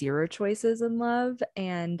absolutely zero choices in love.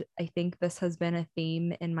 And I think this has been a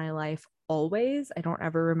theme in my life always. I don't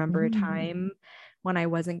ever remember a Mm, time when I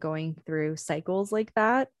wasn't going through cycles like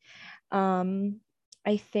that. Um,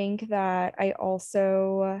 I think that I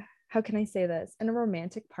also, how can I say this? In a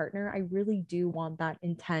romantic partner, I really do want that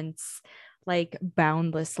intense, like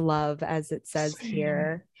boundless love, as it says same,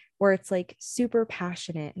 here, where it's like super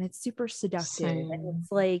passionate and it's super seductive and same.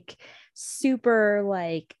 it's like super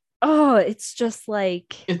like, oh, it's just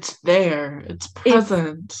like It's there, it's it's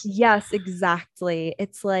present. yes, exactly.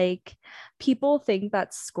 It's like people think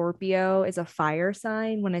that Scorpio is a fire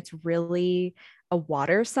sign when it's really a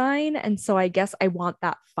water sign. And so I guess I want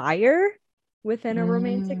that fire within a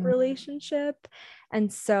romantic Mm, relationship.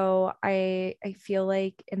 And so I feel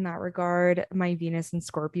like in that regard, my Venus and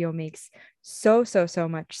Scorpio makes so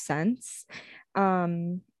much sense.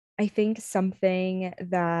 Um, I think something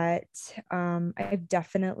that I've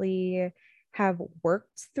definitely have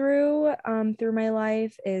worked through my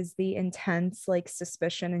life is the intense like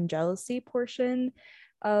suspicion and jealousy portion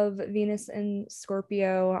of Venus and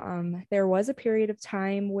Scorpio. There was a period of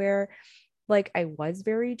time where like I was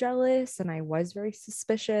very jealous and I was very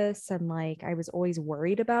suspicious and like I was always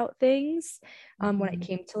worried about things when it mhm.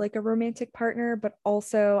 came to like a romantic partner, but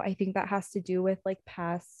also I think that has to do with like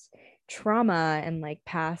past trauma and like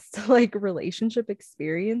past like relationship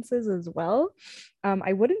experiences as well.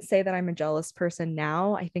 I wouldn't say that I'm a jealous person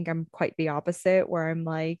now. I think I'm quite the opposite, where I'm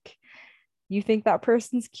like, you think that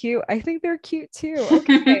person's cute? I think they're cute too.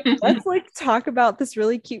 Okay, let's like talk about this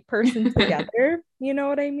really cute person together. You know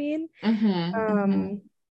what I mean? Mhm, mhm. Um,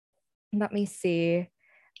 Let me see.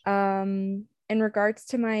 In regards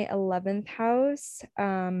to my 11th house,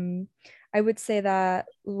 I would say that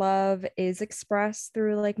love is expressed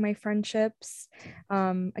through like my friendships.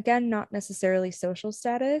 Again, not necessarily social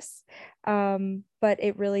status, but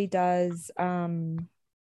it really does,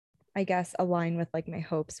 I guess, align with like my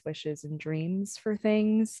hopes, wishes, and dreams for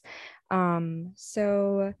things.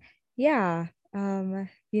 So yeah,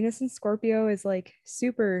 Venus and Scorpio is like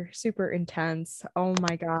super intense. Oh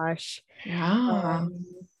my gosh. Yeah. Um,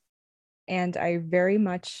 and I very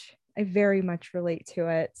much relate to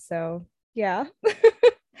it. So yeah.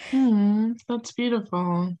 That's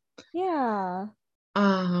beautiful. Yeah.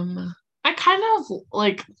 I kind of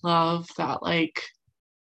like love that, like,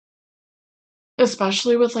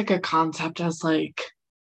 especially with like a concept as like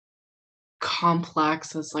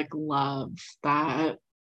complex as like love, that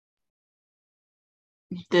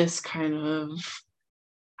this kind of,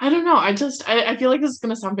 I don't know, I feel like this is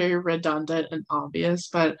gonna sound very redundant and obvious,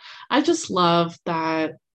 but I just love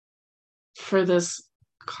that for this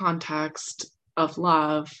context of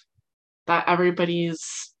love, that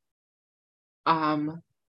everybody's um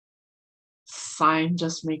sign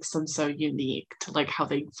just makes them so unique to like how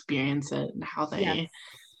they experience it and how Yes. they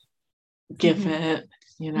give Mm-hmm. it,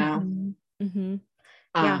 you know. Mm-hmm. Mm-hmm.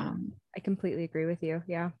 Yeah, Um I completely agree with you.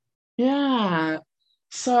 Yeah. yeah.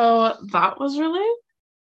 So that was really,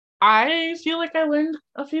 I feel like I learned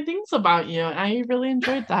a few things about you and I really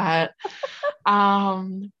enjoyed that.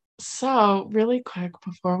 So really quick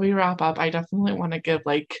before we wrap up, I definitely want to give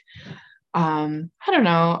like I don't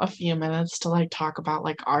know, a few minutes to like talk about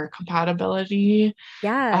like our compatibility.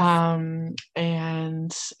 Yes.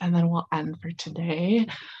 And then we'll end for today.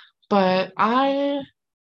 But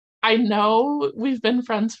I know we've been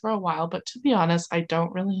friends for a while, but to be honest, I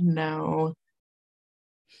don't really know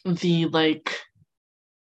the like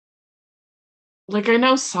like I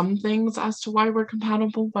know some things as to why we're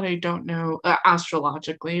compatible, but I don't know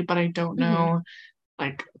astrologically, but I don't Mhm. know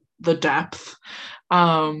like the depth.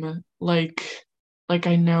 Um, like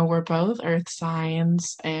I know we're both earth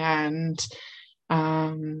signs and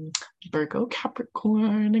um Virgo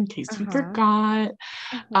Capricorn in case you Uh-huh. forgot.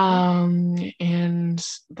 Uh-huh. And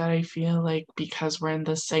that I feel like because we're in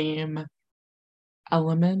the same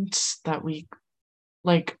element that we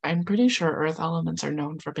like I'm pretty sure earth elements are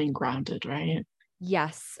known for being grounded, right?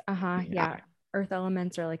 Yes. Uh-huh. Yeah. Yeah. Earth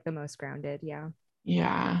elements are like the most grounded. Yeah.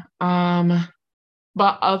 Yeah.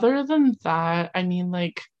 But other than that, I mean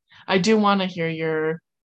like I do want to hear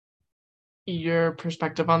your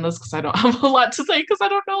perspective on this because I don't have a lot to say because I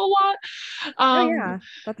don't know a lot. Oh Um, yeah,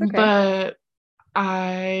 that's okay. but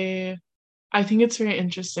I I think it's very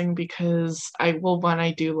interesting because one,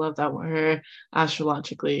 I do love that we're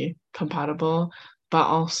astrologically compatible, but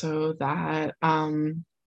also that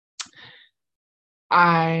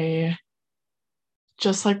I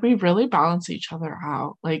just like we really balance each other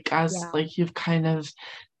out. Like as Yeah. like you've kind of,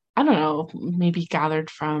 I don't know, maybe gathered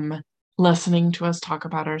from listening to us talk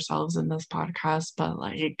about ourselves in this podcast, but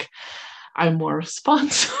like I'm more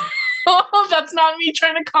responsible. That's not me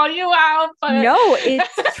trying to call you out, but No,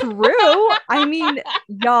 it's true. I mean,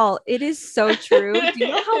 y'all, it is so true. Do you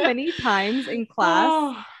know how many times in class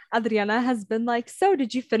oh, Adriana has been like, "So,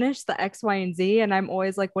 did you finish the X, Y, and Z?" And I'm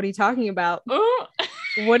always like, "What are you talking about? oh,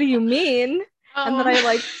 What do you mean?" And then um, I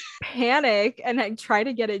like panic and I try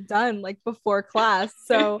to get it done like before class.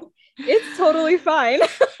 So it's totally fine.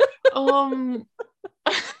 um,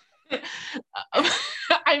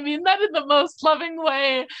 I mean that in the most loving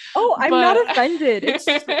way, Oh, I'm not but offended.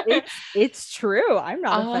 It's true. I'm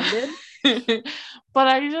not uh, offended. but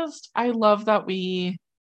I love that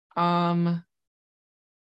um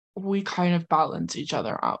we kind of balance each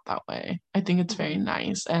other out that way. I think it's very Mhm.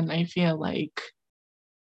 nice, and I feel like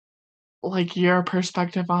your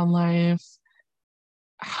perspective on life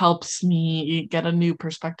helps me get a new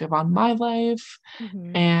perspective on my life,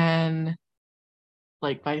 Mhm. and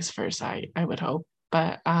like vice versa. I would hope,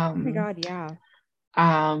 but Oh my God, yeah.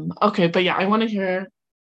 okay, but yeah, I want to hear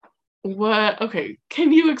what. Okay,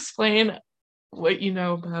 can you explain what you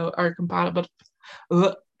know about our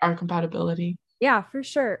compatibility? Yeah, for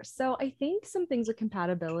sure. So I think some things with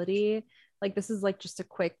compatibility, like this is like just a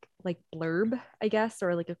quick like blurb, I guess,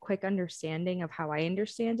 or like a quick understanding of how I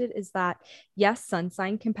understand it is that yes, sun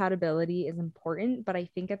sign compatibility is important, but I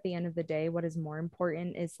think at the end of the day, what is more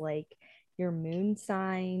important is like your moon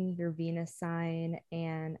sign, your Venus sign,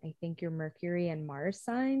 and I think your Mercury and Mars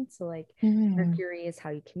sign. So like Mm, Mercury is how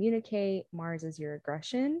you communicate, Mars is your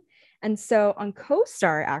aggression. And so on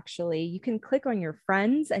CoStar, actually, you can click on your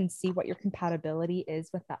friends and see what your compatibility is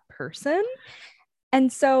with that person.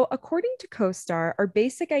 And so, according to CoStar, our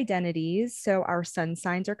basic identities, so our sun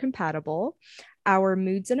signs are compatible, our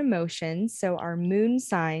moods and emotions, so our moon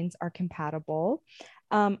signs are compatible,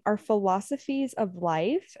 our philosophies of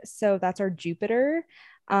life, so that's our Jupiter,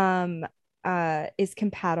 um, is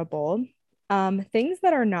compatible. Things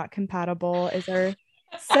that are not compatible is our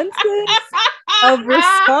senses of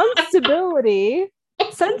responsibility,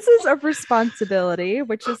 senses of responsibility,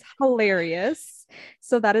 which is hilarious.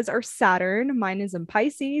 So that is our Saturn. Mine is in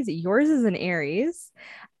Pisces. Yours is in Aries.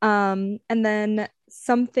 And then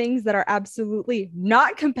some things that are absolutely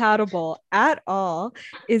not compatible at all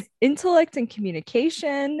is intellect and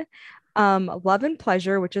communication, love and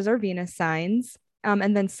pleasure, which is our Venus signs,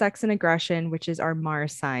 and then sex and aggression, which is our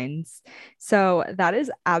Mars signs. So that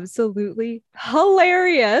is absolutely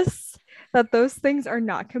hilarious that those things are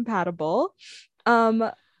not compatible. Um,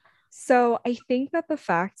 so I think that the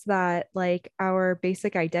fact that like our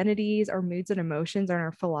basic identities, our moods and emotions, and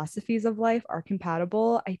our philosophies of life are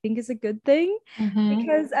compatible, I think is a good thing mhm.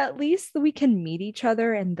 because at least we can meet each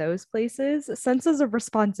other in those places. Senses of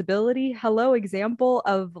responsibility, hello, example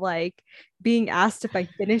of like being asked if I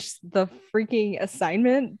finish the freaking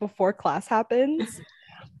assignment before class happens.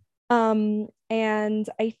 And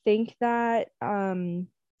I think that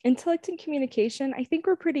intellect and communication, I think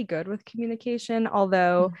we're pretty good with communication,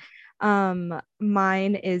 although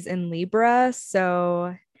mine is in Libra,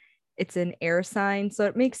 so it's an air sign. So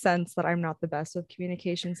it makes sense that I'm not the best with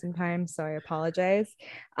communication sometimes. So I apologize.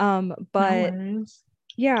 No But worries.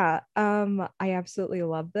 yeah, I absolutely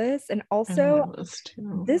love this. And I also love this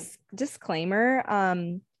too. this disclaimer,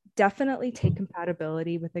 definitely take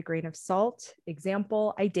compatibility with a grain of salt.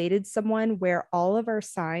 Example, I dated someone where all of our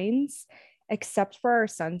signs, except for our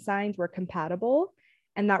sun signs, were compatible,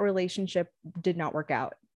 and that relationship did not work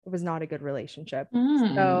out. It was not a good relationship.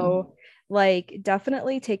 Mm. So, like,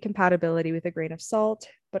 definitely take compatibility with a grain of salt.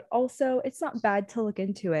 but also it's not bad to look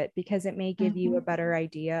into it because it may give you a Mhm. better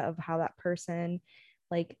idea of how that person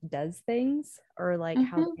like does things or like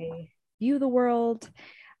how Mhm. they view the world.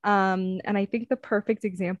 And I think the perfect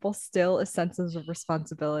example still is senses of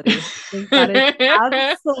responsibility. I think that is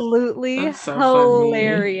absolutely That's so funny. That's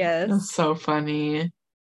hilarious. so funny.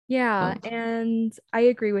 Yeah, That's- and I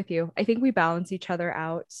agree with you. I think we balance each other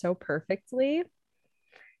out so perfectly.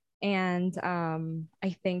 And I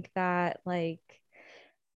think that like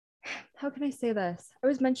how can I say this? I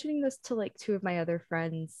was mentioning this to like two of my other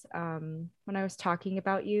friends when I was talking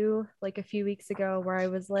about you like a few weeks ago, where I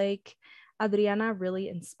was like, Adriana really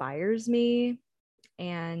inspires me.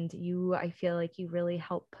 And you, I feel like you really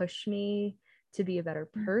help push me to be a better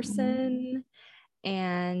Mhm. person.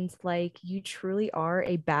 And like, you truly are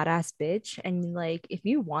a badass bitch. And like, if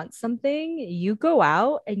you want something, you go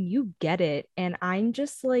out and you get it. And I'm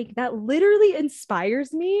just like, that literally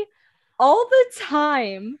inspires me all the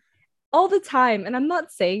time all the time. And I'm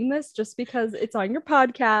not saying this just because it's on your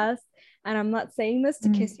podcast. And I'm not saying this to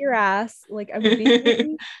kiss your ass. Like, I'm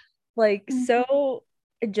being like so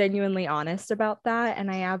genuinely honest about that.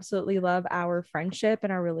 And I absolutely love our friendship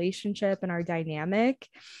and our relationship and our dynamic.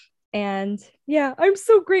 And yeah, I'm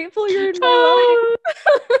so grateful you're in my Oh,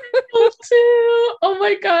 life. love too. Oh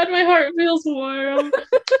my God, my heart feels warm.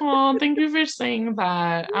 Oh, thank you for saying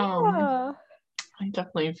that. Yeah. I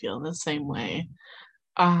definitely feel the same way.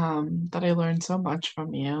 That I learned so much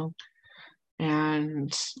from you.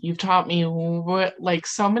 And you've taught me what like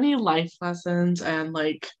so many life lessons and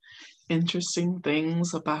like interesting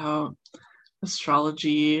things about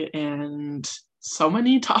astrology and so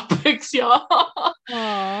many topics, y'all.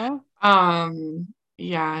 Aw.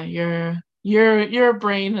 Yeah, your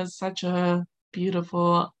brain is such a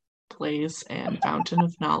beautiful place and fountain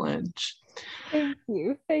of knowledge. Thank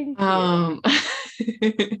you. Thank you. Um,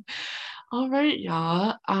 all right,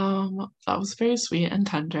 y'all. That was very sweet and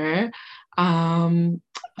tender. Um,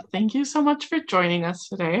 Thank you so much for joining us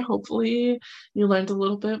today. Hopefully, you learned a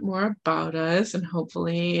little bit more about us, and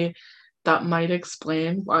hopefully, that might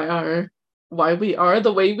explain why we are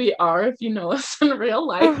the way we are if you know us in real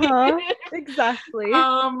life. Uh-huh. Exactly.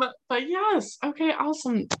 But yes, okay,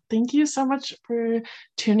 awesome. Thank you so much for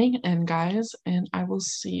tuning in, guys, and I will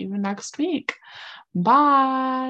see you next week. Bye.